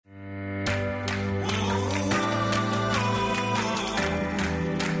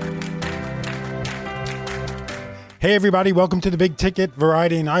Hey everybody, welcome to the Big Ticket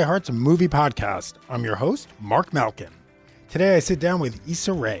Variety and iHeart's movie podcast. I'm your host, Mark Malkin. Today I sit down with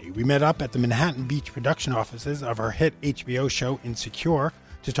Issa Rae. We met up at the Manhattan Beach production offices of her hit HBO show Insecure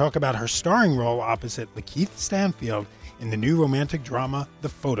to talk about her starring role opposite Lakeith Stanfield in the new romantic drama, The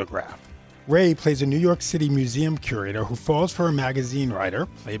Photograph. Rae plays a New York City museum curator who falls for a magazine writer,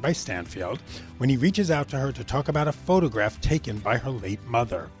 played by Stanfield, when he reaches out to her to talk about a photograph taken by her late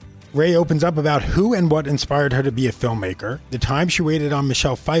mother. Rae opens up about who and what inspired her to be a filmmaker, the time she waited on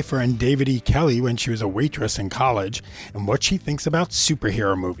Michelle Pfeiffer and David E. Kelley when she was a waitress in college, and what she thinks about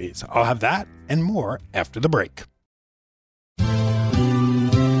superhero movies. I'll have that and more after the break.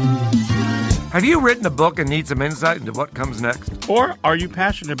 Have you written a book and need some insight into what comes next? Or are you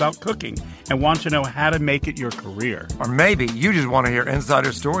passionate about cooking and want to know how to make it your career? Or maybe you just want to hear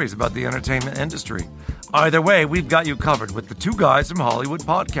insider stories about the entertainment industry. Either way, we've got you covered with the Two Guys from Hollywood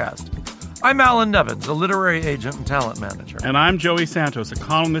podcast. I'm Alan Nevins, a literary agent and talent manager. And I'm Joey Santos, a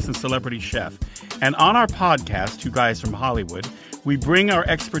columnist and celebrity chef. And on our podcast, Two Guys from Hollywood, we bring our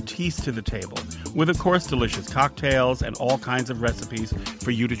expertise to the table with, of course, delicious cocktails and all kinds of recipes for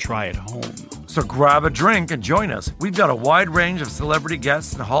you to try at home. So grab a drink and join us. We've got a wide range of celebrity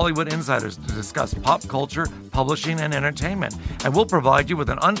guests and Hollywood insiders to discuss pop culture, publishing, and entertainment. And we'll provide you with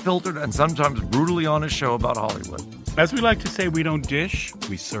an unfiltered and sometimes brutally honest show about Hollywood. As we like to say, we don't dish,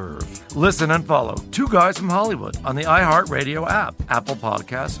 we serve. Listen and follow Two Guys from Hollywood on the iHeartRadio app, Apple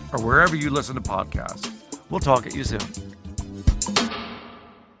Podcasts, or wherever you listen to podcasts. We'll talk at you soon.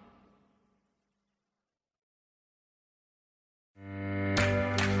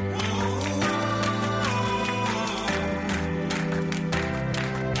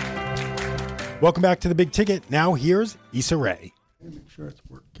 Welcome back to the Big Ticket. Now here's Issa Rae. Make sure it's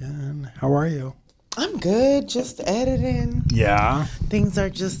working. How are you? I'm good. Just editing. Yeah. Things are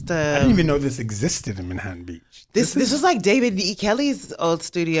just. I didn't even know this existed in Manhattan Beach. This was like David E. Kelley's old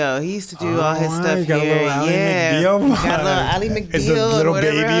studio. He used to do all his stuff you got here. A little Ally yeah, McBeal. got a little Ally McBeal. Is the little and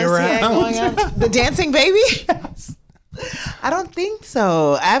baby else around? going on. The dancing baby? Yes. I don't think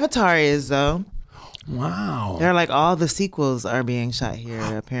so. Avatar is though. Wow. They're like all the sequels are being shot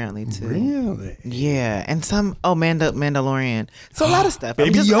here apparently too. Really? Yeah, and some Mandalorian. So a lot of stuff.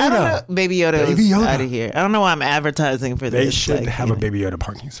 Baby Yoda. Baby Yoda Baby is Yoda. out of here. I don't know why I'm advertising for this. They should have a Baby Yoda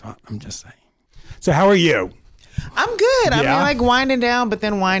parking spot. I'm just saying. So how are you? I'm good. I mean, Yeah? like winding down, but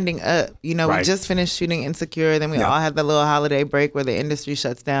then winding up. You know, Right. we just finished shooting Insecure. Then we all had the little holiday break where the industry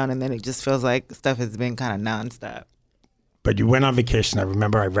shuts down, and then it just feels like stuff has been kind of nonstop. But you went on vacation. I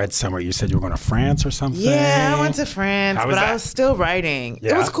remember I read somewhere you said you were going to France or something. Yeah, I went to France, How was but that? I was still writing.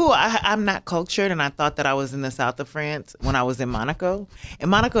 Yeah? It was cool. I'm not cultured, and I thought that I was in the south of France when I was in Monaco. And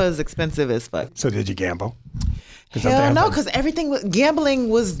Monaco is expensive as fuck. So did you gamble? 'Cause don't they Hell have no, like- because gambling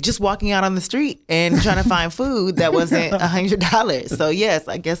was just walking out on the street and trying to find food that wasn't $100. So yes,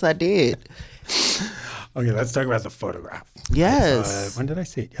 I guess I did. Okay, let's talk about The Photograph. Yes. When did I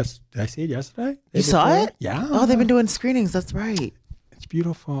see it? Yes, did I see it yesterday? You saw it? Yeah. Oh, they've been doing screenings. That's right. It's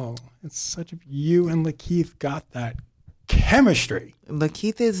beautiful. It's such a you and Lakeith got that chemistry.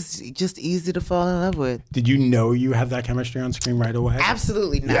 Lakeith is just easy to fall in love with. Did you know you had that chemistry on screen right away?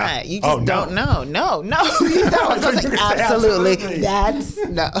 Absolutely not. Yeah. You just Oh, no. don't know. No. I was like, absolutely. That's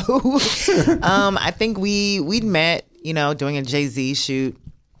no. I think we'd met, doing a Jay-Z shoot.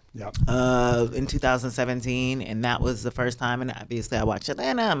 Yep. In 2017, and that was the first time. And obviously, I watch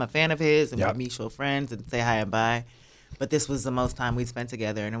Atlanta. I'm a fan of his, and Yep. we're mutual friends, and say hi and bye. But this was the most time we spent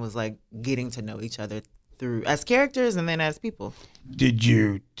together, and it was like getting to know each other through as characters and then as people. Did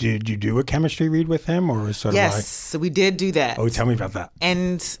you do a chemistry read with him, or was it sort Yes, of like? so we did do that. Oh, tell me about that.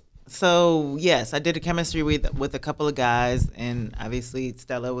 And so yes, I did a chemistry with a couple of guys, and obviously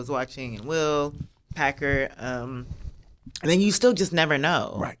Stella was watching, and Will Packer. And then you still just never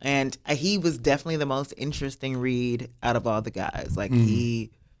know. Right. And he was definitely the most interesting read out of all the guys. Like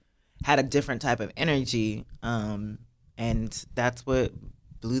he had a different type of energy, and that's what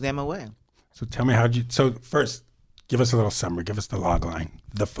blew them away. So tell me so first, give us a little summary. Give us the log line.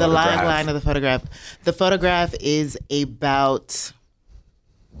 The The Photograph. log line of the photograph. The photograph is about.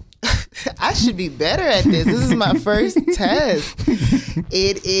 I should be better at this. This is my first test.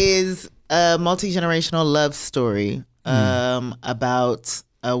 It is a multi-generational love story about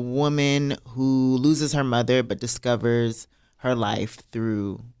a woman who loses her mother but discovers her life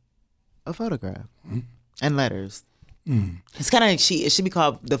through a photograph and letters. It's kind of it should be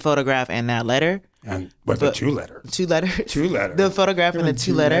called The Photograph and That Letter. And the two letters. Two letters. Two letters. The photograph and the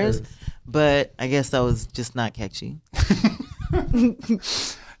Two two letters. letters. But I guess that was just not catchy.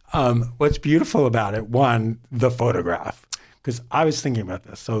 What's beautiful about it, one, the photograph, because I was thinking about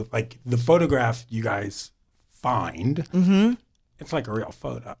this. So, like, the photograph, you guys find, it's like a real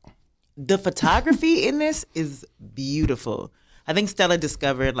photo. The photography in this is beautiful. I think Stella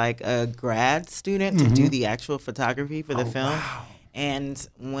discovered like a grad student to do the actual photography for the film. Wow. And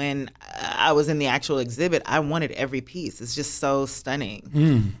when I was in the actual exhibit, I wanted every piece. It's just so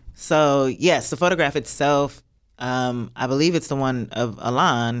stunning. So yes, the photograph itself, I believe it's the one of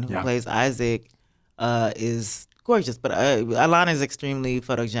Alan, who plays Isaac, is gorgeous. But Alan is extremely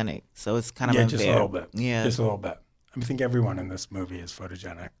photogenic, so it's kind of unfair. Just a little bit. Yeah, just a little bit. I think everyone in this movie is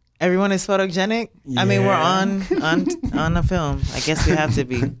photogenic. Everyone is photogenic. I mean, we're on a film. I guess we have to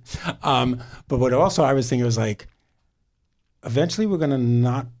be. But what also I was thinking was like, eventually we're going to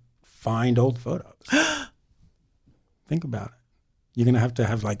not find old photos. Think about it. You're going to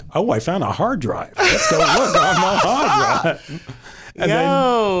have like, oh, I found a hard drive. Let's go look on my hard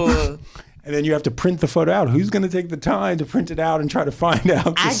drive. And then you have to print the photo out. Who's going to take the time to print it out and try to find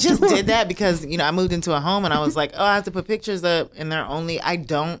out? I just did that because, I moved into a home and I was like, oh, I have to put pictures up, and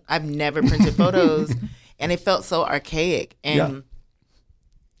I've never printed photos, and it felt so archaic. And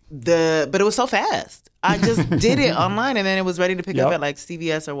but it was so fast. I just did it online, and then it was ready to pick up at like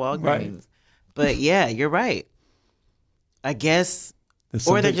CVS or Walgreens. Right. But yeah, you're right. I guess,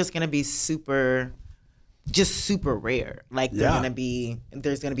 or they're just going to be super rare. Like there's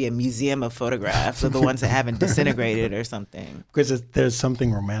going to be a museum of photographs of the ones that haven't disintegrated or something. Because there's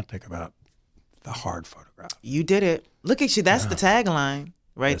something romantic about the hard photograph. You did it. Look at you. That's the tagline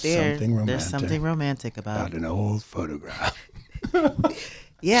there's there. Something there's something romantic about an old photograph.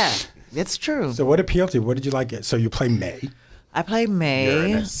 Yeah, it's true. So what appealed to you? What did you like? So you play May. I play May. You're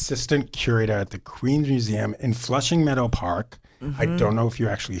an assistant curator at the Queens Museum in Flushing Meadow Park. I don't know if you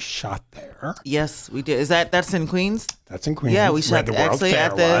actually shot there. Yes, we did. That's in Queens? That's in Queens. Yeah, we shot where the World actually Fair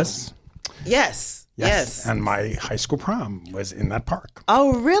at the was. Yes. And my high school prom was in that park.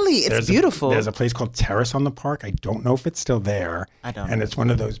 Oh, really? It's beautiful. There's a place called Terrace on the Park. I don't know if it's still there. I don't know. And it's one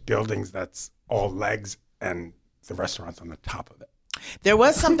of those buildings that's all legs and the restaurant's on the top of it. There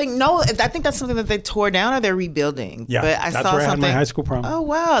was something. No, I think that's something that they tore down or they're rebuilding. Yeah, but that's where I had my high school prom. Oh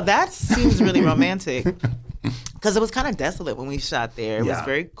wow, that seems really romantic. Because it was kind of desolate when we shot there. It was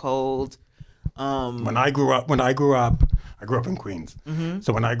very cold. When I grew up in Queens.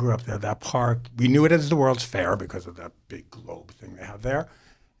 So when I grew up there, that park, we knew it as the World's Fair because of that big globe thing they have there.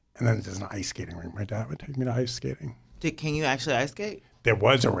 And then there's an ice skating rink. My dad would take me to ice skating. Can you actually ice skate? There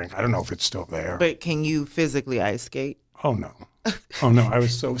was a rink. I don't know if it's still there. But can you physically ice skate? Oh, no. I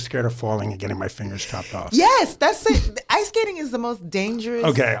was so scared of falling and getting my fingers chopped off. Yes, that's it. Ice skating is the most dangerous,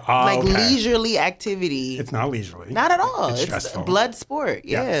 leisurely activity. It's not leisurely. Not at all. It's stressful. A blood sport.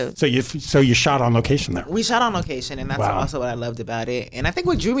 Yeah. So you shot on location there. We shot on location, and that's also what I loved about it. And I think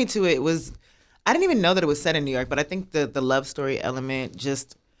what drew me to it was, I didn't even know that it was set in New York, but I think the love story element,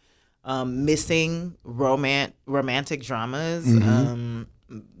 just missing romantic dramas,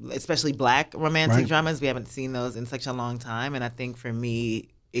 especially Black romantic dramas. We haven't seen those in such a long time. And I think for me,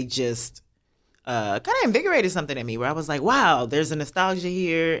 it just kind of invigorated something in me where I was like, wow, there's a nostalgia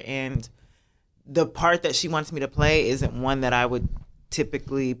here. And the part that she wants me to play isn't one that I would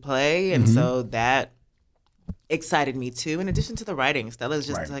typically play. And so that excited me too. In addition to the writing, Stella is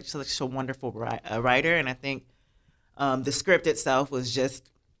just such a wonderful writer. And I think the script itself was just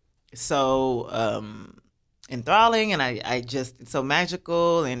so enthralling, and I just, it's so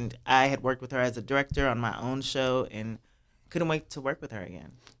magical. And I had worked with her as a director on my own show and couldn't wait to work with her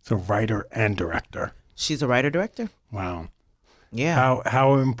again. So writer and director. She's a writer-director. Wow. Yeah.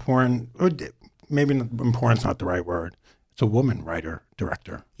 How important, or maybe important's not the right word. It's a woman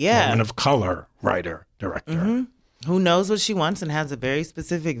writer-director. Yeah. Woman of color writer-director. Who knows what she wants and has a very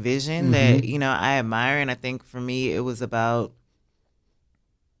specific vision that, I admire. And I think for me, it was about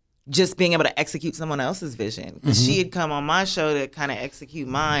just being able to execute someone else's vision. Because she had come on my show to kind of execute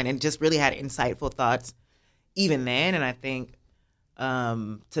mine and just really had insightful thoughts even then. And I think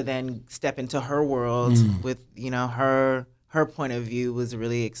to then step into her world with, her point of view was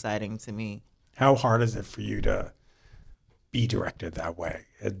really exciting to me. How hard is it for you to be directed that way?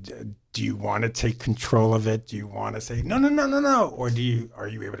 Do you want to take control of it? Do you want to say, no? Or are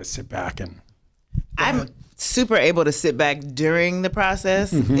you able to sit back and... I'm super able to sit back during the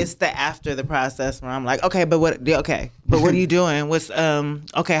process. It's the after the process where I'm like, but what are you doing? What's how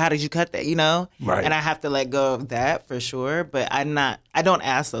did you cut that? Right. And I have to let go of that for sure. But I don't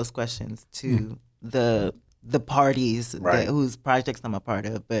ask those questions to the parties whose projects I'm a part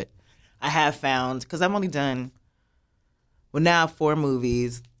of. But I have found, because I've only done now 4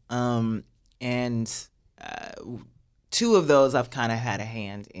 movies, and 2 of those I've kind of had a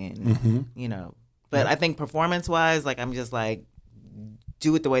hand in, But I think performance-wise, I'm just like,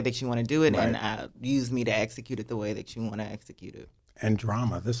 do it the way that you want to do it, and use me to execute it the way that you want to execute it. And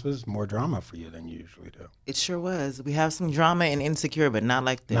drama. This was more drama for you than you usually do. It sure was. We have some drama in Insecure, but not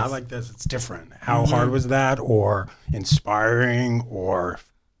like this. Not like this. It's different. How hard was that, or inspiring, or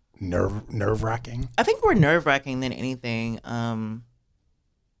nerve-wracking? I think more nerve-wracking than anything.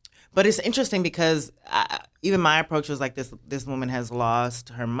 But it's interesting because even my approach was like this. This woman has lost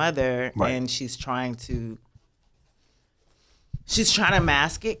her mother, and she's trying to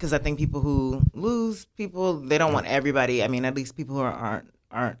mask it, because I think people who lose people, they don't want everybody. I mean, at least people who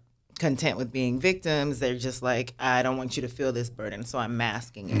aren't content with being victims, they're just like, I don't want you to feel this burden, so I'm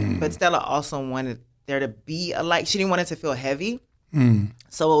masking it. But Stella also wanted there to be a light. She didn't want it to feel heavy.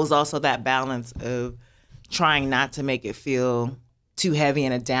 So it was also that balance of trying not to make it feel too heavy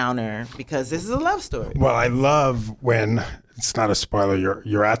and a downer, because this is a love story. Well, I love when, it's not a spoiler,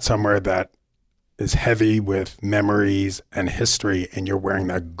 you're at somewhere that is heavy with memories and history, and you're wearing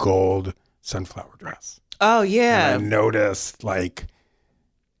that gold sunflower dress. Oh, yeah. And I noticed, like,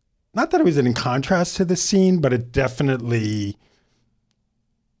 not that it was in contrast to the scene, but it definitely,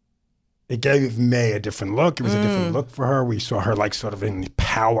 it gave May a different look. It was a different look for her. We saw her, like, sort of in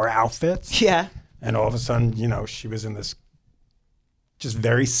power outfits. Yeah. And all of a sudden, you know, she was in this just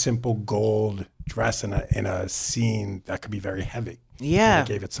very simple gold dress in a scene that could be very heavy. Yeah. And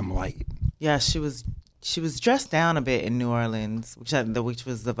it gave it some light. Yeah, she was dressed down a bit in New Orleans, which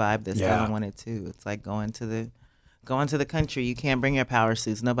was the vibe that Stella wanted too. It's like going to the country. You can't bring your power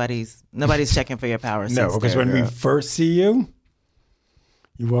suits. Nobody's checking for your power suits. No, because when we first see you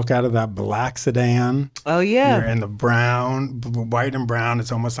walk out of that black sedan. Oh yeah. You're in the white and brown.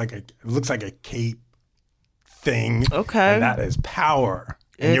 It's almost like it looks like a cape thing. Okay. And that is power.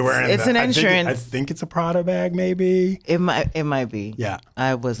 And you're wearing it's an insurance. I think it's a Prada bag, maybe. It might be. Yeah.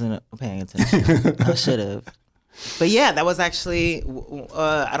 I wasn't paying attention. I should have. But yeah, that was actually.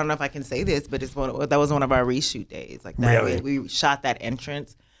 I don't know if I can say this, but that was one of our reshoot days. Like that, really, we shot that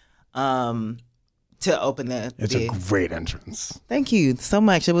entrance to open the. It's a great entrance. Thank you so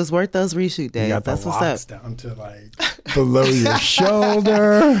much. It was worth those reshoot days. You got That's the what's locks up. down to like below your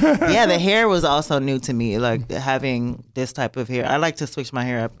shoulder. Yeah, the hair was also new to me. Like having this type of hair. I like to switch my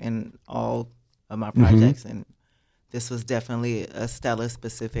hair up in all of my projects, and this was definitely a Stella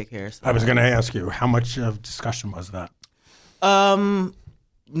specific hairstyle. I was going to ask you, how much of discussion was that?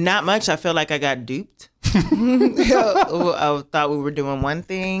 Not much. I feel like I got duped. I thought we were doing one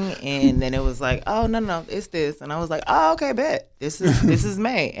thing, and then it was like, oh no, it's this, and I was like, oh okay, bet this is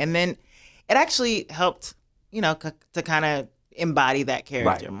May, and then it actually helped, to kind of embody that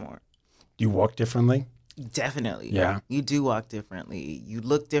character more. Do you walk differently? Definitely. Yeah. You do walk differently. You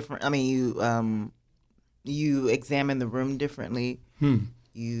look different. I mean, you examine the room differently.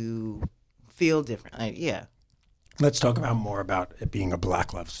 You feel different. Yeah. Let's talk more about it being a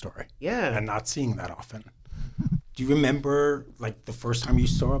Black love story. Yeah. And not seeing that often. Do you remember, like, the first time you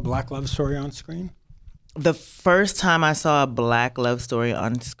saw a Black love story on screen? The first time I saw a Black love story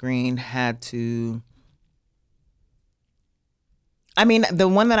on screen the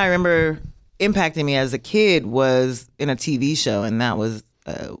one that I remember impacting me as a kid was in a TV show, and that was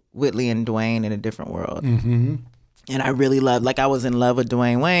Whitley and Dwayne in a Different World. Mm-hmm. And I really loved, I was in love with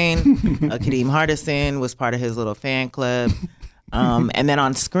Dwayne Wayne. Kadeem Hardison was part of his little fan club. And then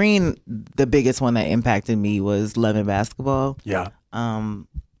on screen, the biggest one that impacted me was Love and Basketball. Yeah.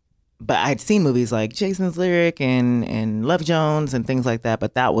 But I'd seen movies like Jason's Lyric and Love Jones and things like that,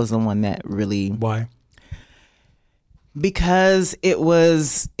 but that was the one that really... Why? Because it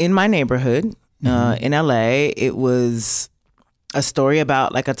was in my neighborhood, in LA. It was a story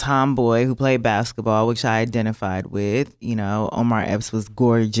about a tomboy who played basketball, which I identified with. Omar Epps was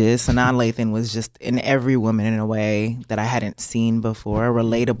gorgeous. Sanaa Lathan was just in every woman in a way that I hadn't seen before, a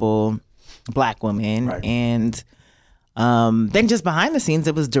relatable Black woman. Right. And then just behind the scenes,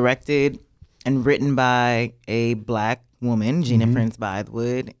 it was directed and written by a Black woman, Gina Prince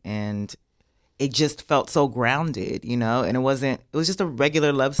Bythewood, and it just felt so grounded, and it was just a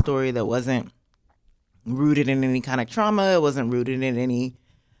regular love story that wasn't rooted in any kind of trauma. It wasn't rooted in any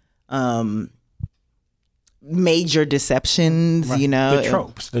major deceptions, Right. The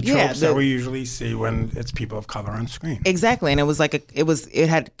tropes Yeah, that we usually see when it's people of color on screen. Exactly. And it was it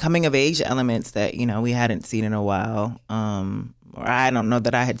had coming of age elements that, we hadn't seen in a while. Or I don't know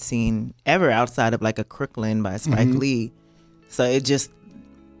that I had seen ever outside of a Crooklyn by Spike Lee. So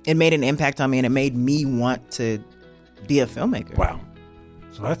it made an impact on me, and it made me want to be a filmmaker. Wow.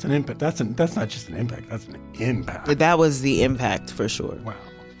 So that's an impact. That's not just an impact. That's an impact. That was the impact for sure. Wow.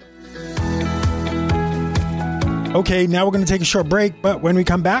 Okay, now we're going to take a short break, but when we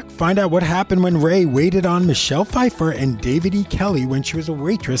come back, find out what happened when Ray waited on Michelle Pfeiffer and David E. Kelley when she was a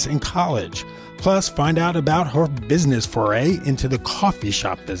waitress in college. Plus, find out about her business foray into the coffee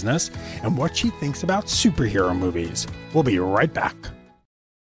shop business and what she thinks about superhero movies. We'll be right back.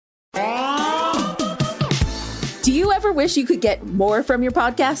 Do you ever wish you could get more from your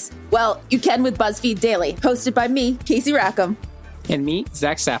podcast? Well, you can with BuzzFeed Daily, hosted by me, Casey Rackham. And me,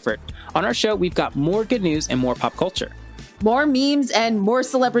 Zach Stafford. On our show, we've got more good news and more pop culture. More memes and more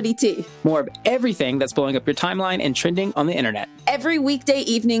celebrity tea. More of everything that's blowing up your timeline and trending on the internet. Every weekday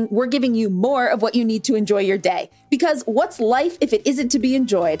evening, we're giving you more of what you need to enjoy your day. Because what's life if it isn't to be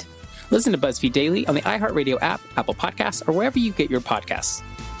enjoyed? Listen to BuzzFeed Daily on the iHeartRadio app, Apple Podcasts, or wherever you get your podcasts.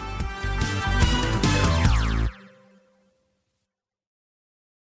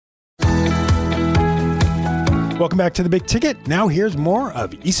 Welcome back to The Big Ticket. Now here's more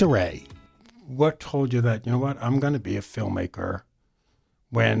of Issa Rae. What told you that, you know what, I'm going to be a filmmaker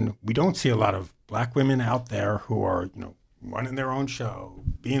when we don't see a lot of black women out there who are, you know, running their own show,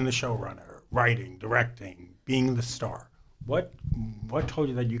 being the showrunner, writing, directing, being the star? What told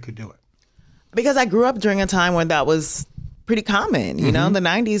you that you could do it? Because I grew up during a time when that was pretty common. You know, the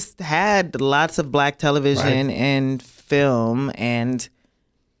 90s had lots of black television and film, and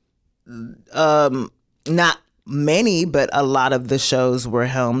not many, but a lot of the shows were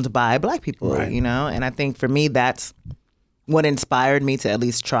helmed by black people, you know? And I think for me, that's what inspired me to at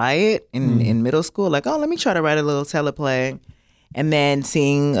least try it in middle school. Like, oh, let me try to write a little teleplay. And then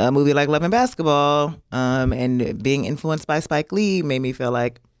seeing a movie like Love and Basketball and being influenced by Spike Lee made me feel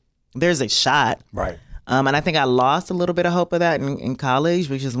like there's a shot. Right. And I think I lost a little bit of hope of that in college,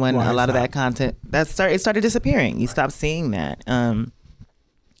 which is when a lot of that content, it started disappearing. You stopped seeing that. And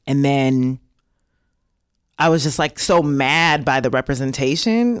then I was just like so mad by the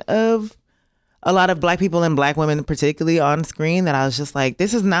representation of a lot of black people and black women particularly on screen that I was just like,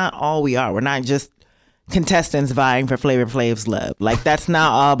 this is not all we are. We're not just contestants vying for Flavor Flav's love. Like, that's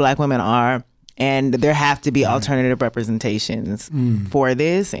not all black women are. And there have to be alternative representations for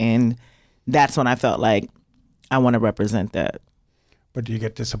this. And that's when I felt like I want to represent that. But do you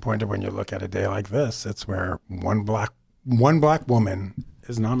get disappointed when you look at a day like this? It's where one black woman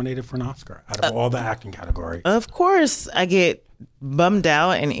is nominated for an Oscar out of all the acting categories. Of course, I get bummed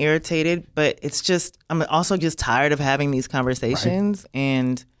out and irritated, but it's just, I'm also just tired of having these conversations. Right.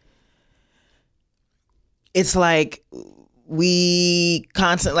 And it's like, we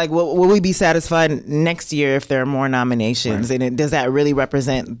constantly, like, will we be satisfied next year if there are more nominations? Right. And does that really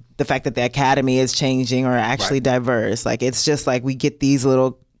represent the fact that the Academy is changing or actually diverse? Like, it's just like we get these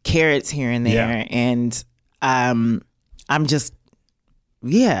little carrots here and there. And I'm just,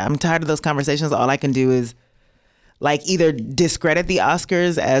 I'm tired of those conversations. All I can do is like either discredit the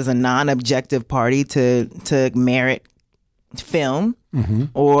Oscars as a non-objective party to merit film,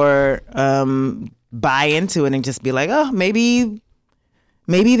 or buy into it and just be like, oh, maybe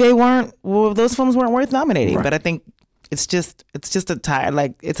they weren't, well, those films weren't worth nominating. Right. But I think it's just a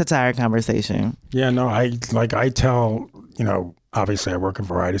tired conversation. Yeah, no, I tell, you know, obviously I work in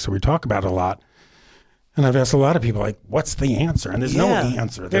Variety, so we talk about it a lot. And I've asked a lot of people, like, what's the answer? And there's no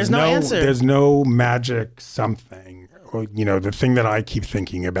answer. There's no answer. There's no magic something. Or, you know, the thing that I keep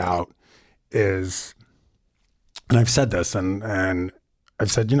thinking about is, and I've said this, and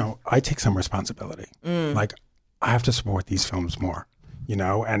I've said, you know, I take some responsibility. Like, I have to support these films more, you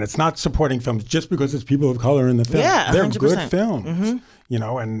know? And it's not supporting films just because it's people of color in the film. Yeah, 100%. They're good films. You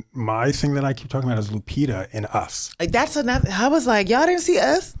know, and my thing that I keep talking about is Lupita in Us. Like, that's another. I was like, y'all didn't see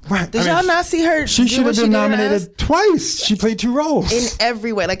Us? Right. Did y'all not see her? She should have been nominated twice. She played 2 roles. In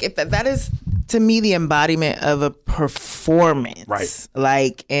every way. Like, if that is, to me, the embodiment of a performance. Right.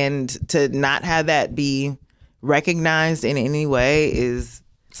 Like, and to not have that be recognized in any way is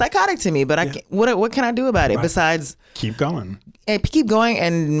psychotic to me. But I can't, what can I do about it besides keep going? And keep going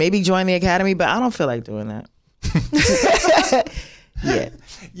and maybe join the Academy, but I don't feel like doing that.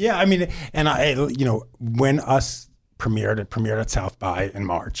 Yeah. I mean, and you know, when Us premiered, it premiered at South by in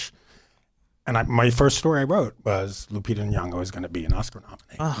March, and my first story I wrote was Lupita Nyong'o is going to be an Oscar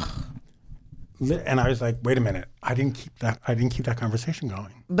nominee. And I was like, wait a minute, I didn't keep that conversation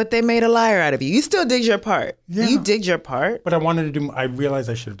going. But they made a liar out of you. You still did your part. Yeah. You did your part. But I realized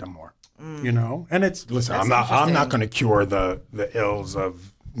I should have done more. You know, and listen, I'm not going to cure the ills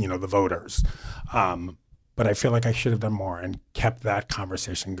of, you know, the voters. But I feel like I should have done more and kept that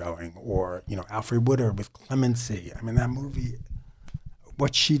conversation going. Or, you know, Alfre Woodard with Clemency. I mean, that movie,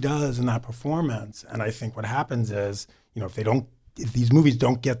 what she does in that performance. And I think what happens is, you know, if these movies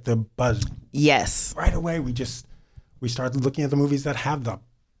don't get the buzz right away, we start looking at the movies that have the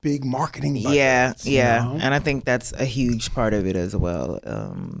big marketing budgets. Yeah. You know? And I think that's a huge part of it as well.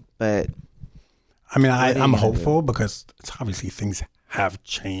 But I mean, I'm hopeful because it's obviously things have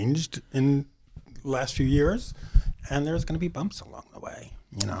changed in the last few years, and there's going to be bumps along the way.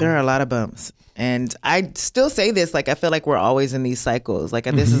 You know, there are a lot of bumps. And I still say this, like, I feel like we're always in these cycles. Like,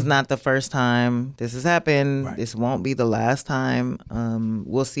 this is not the first time this has happened. Right. This won't be the last time.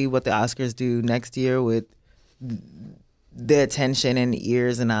 We'll see what the Oscars do next year with the attention and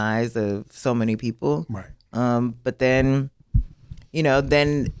ears and eyes of so many people. Right. But then,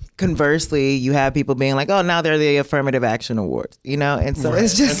 then conversely, you have people being like, oh, now they're the Affirmative Action Awards, and so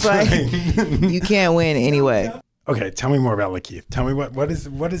it's just you can't win anyway. Okay, tell me more about Lakeith. Tell me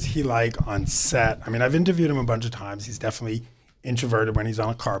what is he like on set? I mean, I've interviewed him a bunch of times. He's definitely introverted when he's on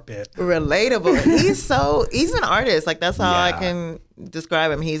a carpet. Relatable. He's an artist. Like, that's how I can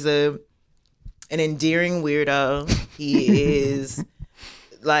describe him. He's an endearing weirdo. He is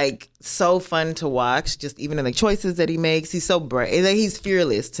like so fun to watch, just even in the choices that he makes. He's so brave. He's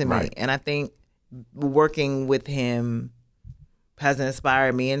fearless to me. Right. And I think working with him has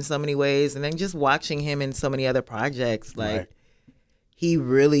inspired me in so many ways. And then just watching him in so many other projects, like he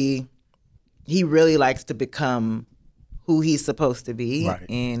really likes to become who he's supposed to be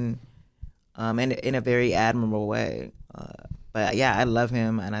in a very admirable way. But yeah, I love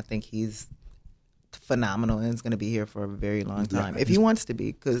him, and I think he's phenomenal, and is going to be here for a very long time if he wants to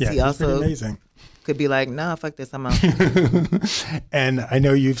be, because he also amazing. Could be like, nah, fuck this, I'm out. And I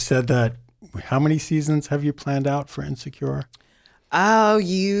know you've said that. How many seasons have you planned out for Insecure? Oh,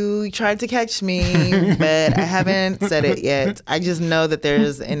 you tried to catch me, but I haven't said it yet. I just know that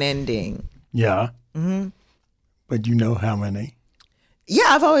there's an ending. Yeah. Mm-hmm. But you know how many? Yeah,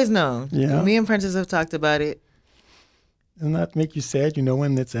 I've always known. Yeah. Me and Prentice have talked about it. Doesn't that make you sad? You know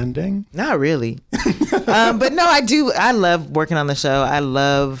when it's ending? Not really. But no, I do. I love working on the show. I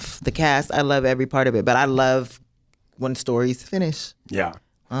love the cast. I love every part of it. But I love when stories finish. Yeah.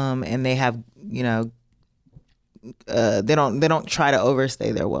 And they have, they don't try to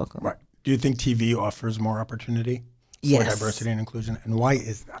overstay their welcome. Right. Do you think TV offers more opportunity for diversity and inclusion? And why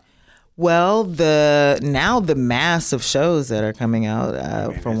is that? Well, the mass of shows that are coming out,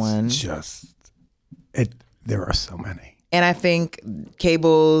 for one. There are so many. And I think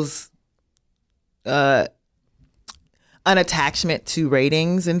cable's unattachment to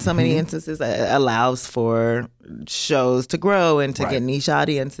ratings in so many instances allows for shows to grow and to get niche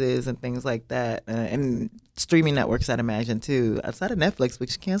audiences and things like that. And streaming networks, I'd imagine, too. Outside of Netflix,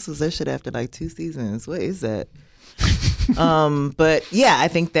 which cancels their shit after like 2 seasons. What is that? But yeah, I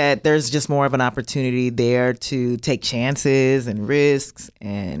think that there's just more of an opportunity there to take chances and risks.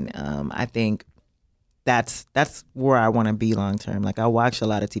 And I think that's where I want to be long term. Like, I watch a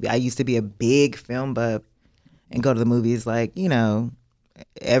lot of TV. I used to be a big film buff and go to the movies like,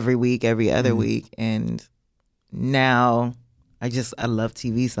 every week, every other week. And now I love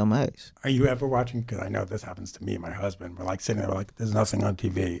TV so much. Are you ever watching? Because I know this happens to me and my husband. We're like sitting there, like, there's nothing on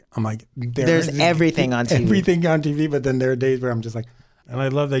TV. I'm like, there's everything on TV. Everything on TV. But then there are days where I'm just like, and I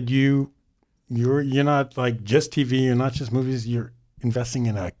love that you're not like just TV. You're not just movies. You're investing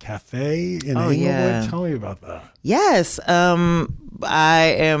in a cafe in Inglewood. Yeah. Tell me about that. Yes.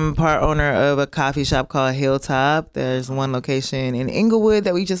 I am part owner of a coffee shop called Hilltop. There's one location in Inglewood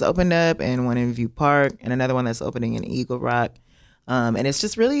that we just opened up, and one in View Park, and another one that's opening in Eagle Rock. And it's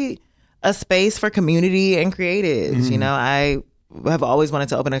just really a space for community and creatives. I have always wanted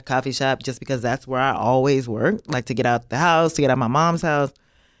to open a coffee shop just because that's where I always work, like to get out the house, to get out of my mom's house,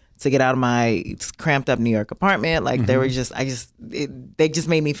 to get out of my cramped up New York apartment. Like they just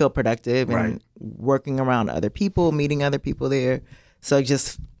made me feel productive and working around other people, meeting other people there. So it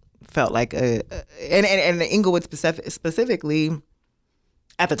just felt like and Inglewood specifically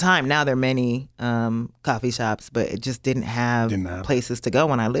at the time. Now there are many coffee shops, but it just didn't have places to go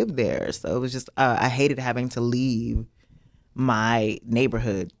when I lived there. So it was just I hated having to leave my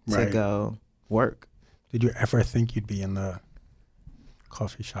neighborhood to go work. Did you ever think you'd be in the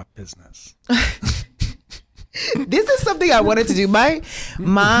coffee shop business? This is something I wanted to do. My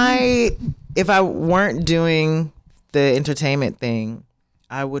if I weren't doing the entertainment thing,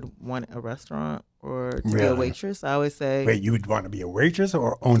 I would want a restaurant or to be a waitress. I always say, wait, you would want to be a waitress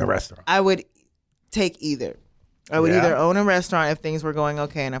or own a restaurant? I would take either. I would either own a restaurant if things were going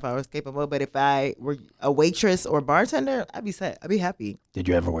okay and if I was capable. But if I were a waitress or bartender, I'd be set. I'd be happy. Did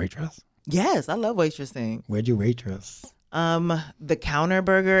you ever waitress? Yes, I love waitressing. Where'd you waitress? The Counter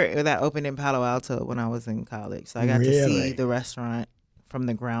Burger that opened in Palo Alto when I was in college. So I got to see the restaurant from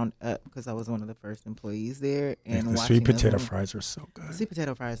the ground up because I was one of the first employees there. And the sweet potato fries are so good. The sweet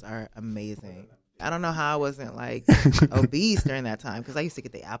potato fries are amazing. I don't know how I wasn't like obese during that time, because I used to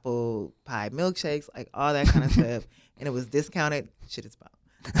get the apple pie milkshakes, like all that kind of stuff, and it was discounted. Shit is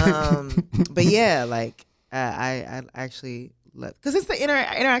bomb. But yeah, like I actually love, because it's the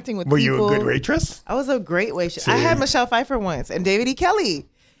interacting with Were people. you a good waitress? I was a great waitress. See? I had Michelle Pfeiffer once and David E. Kelly.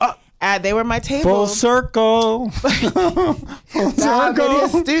 They were my table. Full circle. Full Now I'm in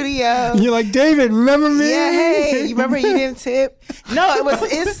his circle. studio. You're like, David, remember me? Yeah, hey, you remember you didn't tip? No,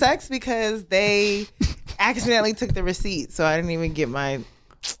 it sucks because they accidentally took the receipt, so I didn't even get my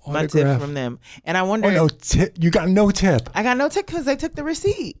tip Autograph. from them. And I wonder, Oh, no tip. You got no tip. I got no tip because they took the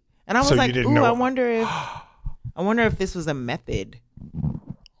receipt, and I was So you like, didn't ooh, know. I wonder if this was a method,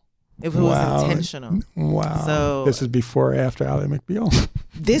 if it Wow. was intentional. Wow. So- this is before or after Ally McBeal?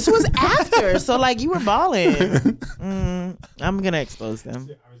 This was after, so like you were balling. I'm gonna expose them.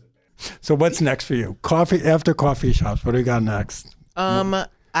 So what's next for you? Coffee after coffee shops. What do we got next?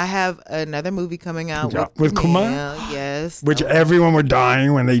 I have another movie coming out Yeah, with Kumar? Yes. Which everyone were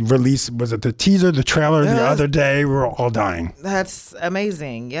dying when they released. Was it the teaser, the trailer the other day? We were all dying That's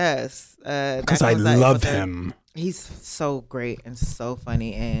amazing. Yes. because I love him. He's so great and so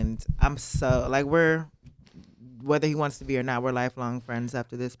funny, and I'm so like whether he wants to be or not, we're lifelong friends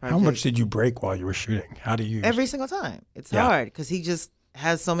after this project. How much did you break while you were shooting? How do you? Every single time. It's Yeah. hard because he just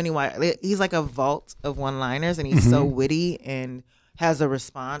has so many. He's like a vault of one-liners, and he's so witty and has a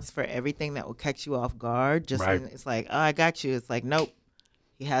response for everything that will catch you off guard. Just Right. when it's like, oh, I got you. It's like, nope,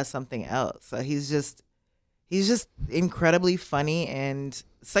 he has something else. So he's just incredibly funny and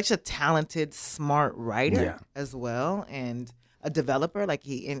such a talented, smart writer Yeah. as well, and a developer. Like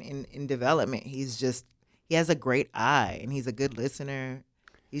he in development, he has a great eye and he's a good listener.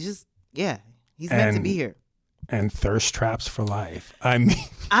 He's meant to be here. And thirst traps for life. I mean,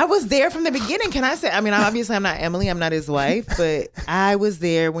 I was there from the beginning. Can I say? I mean, obviously, I'm not Emily. I'm not his wife, but I was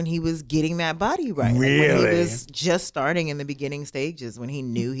there when he was getting that body right. Like, when Really? he was just starting in the beginning stages, when he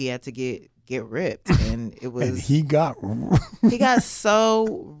knew he had to get ripped, and it was and he got. he got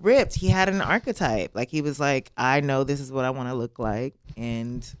so ripped. He had an archetype. Like he was like, I know this is what I want to look like,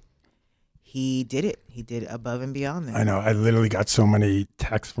 and he did it. He did above and beyond that. I know. I literally got so many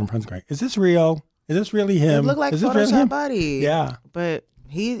texts from friends going, "Is this real? Is this really It him? looked like Is this really Photoshop him?" body. Yeah. But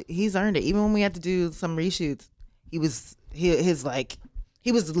he's earned it. Even when we had to do some reshoots, he was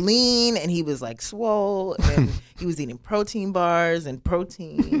lean and he was like swole and he was eating protein bars and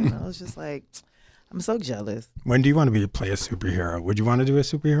protein. And I was just like, I'm so jealous. When do you want to play a superhero? Would you want to do a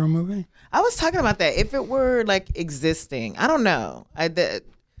superhero movie? I was talking about that. If it were like existing, I don't know.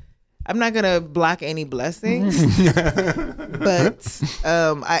 I'm not gonna block any blessings, but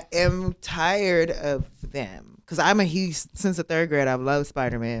I am tired of them because since the third grade I've loved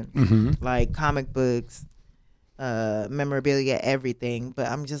Spider-Man, like comic books, memorabilia, everything. But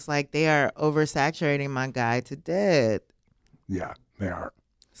I'm just like, they are oversaturating my guy to death. Yeah, they are.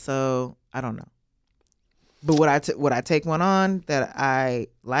 So I don't know. But would I take one on that I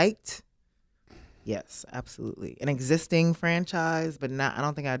liked? Yes, absolutely. An existing franchise, but not. I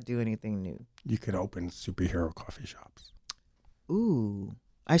don't think I'd do anything new. You could open superhero coffee shops. Ooh,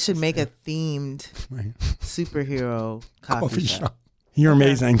 I should make a themed superhero coffee shop. You're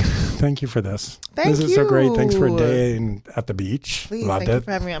amazing. Thank you for this. Thank This is so great. you. Thanks for a day at the beach. Please, Loved thank you it.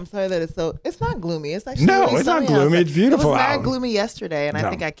 for having me. I'm sorry that it's not gloomy. It's actually No, really it's not sunny gloomy. outside. It's beautiful It was out. not gloomy yesterday, and No. I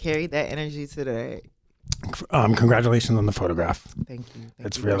think I carried that energy today. Congratulations on the photograph. Thank you. Thank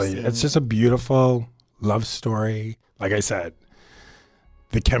It's you for really, seeing it's it. just a beautiful love story. Like I said,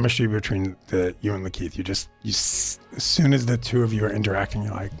 the chemistry between you and Lakeith, as soon as the two of you are interacting,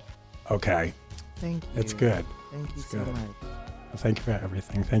 you're like, okay, Thank you. it's good. Thank you so good. much. Thank you for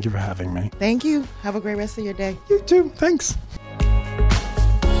everything. Thank you for having me. Thank you. Have a great rest of your day. You too. Thanks.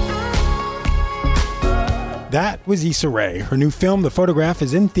 That was Issa Rae. Her new film, The Photograph,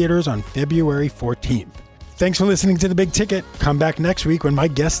 is in theaters on February 14th. Thanks for listening to The Big Ticket. Come back next week when my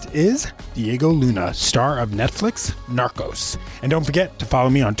guest is Diego Luna, star of Netflix Narcos. And don't forget to follow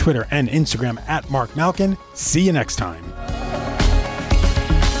me on Twitter and Instagram at Mark Malkin. See you next time.